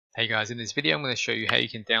Hey guys, in this video I'm going to show you how you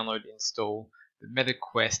can download and install the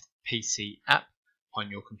MetaQuest PC app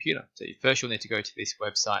on your computer. So first you'll need to go to this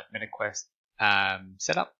website, MetaQuest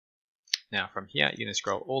Setup. Now from here you're going to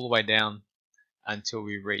scroll all the way down until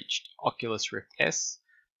we reached Oculus Rift S,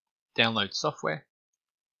 download software.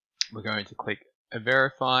 We're going to click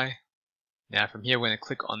Verify. Now from here we're going to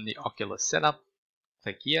click on the Oculus Setup,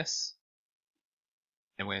 click Yes,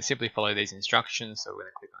 and we're going to simply follow these instructions. So we're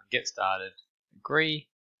going to click on Get Started, Agree,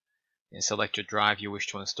 and select your drive you wish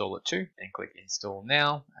to install it to, and click Install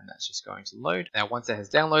Now, and that's just going to load. Now once that has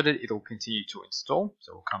downloaded, it'll continue to install,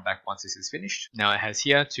 so we'll come back once this is finished. Now it has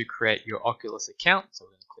here to create your Oculus account, so we're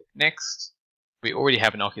going to click Next. We already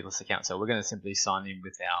have an Oculus account, so we're going to simply sign in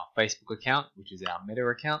with our Facebook account, which is our Meta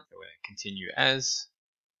account. So we're going to continue as,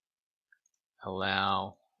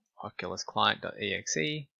 allow Oculus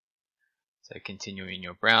client.exe, so continue in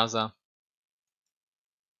your browser,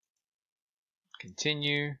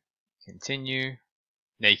 continue.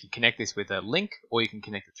 Now you can connect this with a link, or you can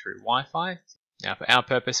connect it through Wi-Fi. Now for our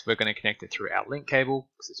purpose, we're going to connect it through our link cable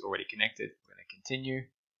because it's already connected. We're going to continue,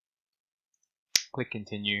 click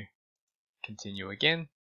continue, continue again,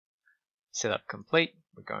 setup complete.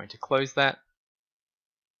 We're going to close that.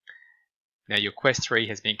 Now your Quest 3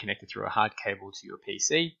 has been connected through a hard cable to your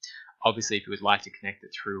PC. Obviously, if you would like to connect it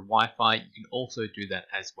through Wi-Fi, you can also do that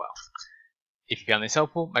as well. If you found this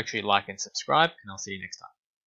helpful, make sure you like and subscribe, and I'll see you next time.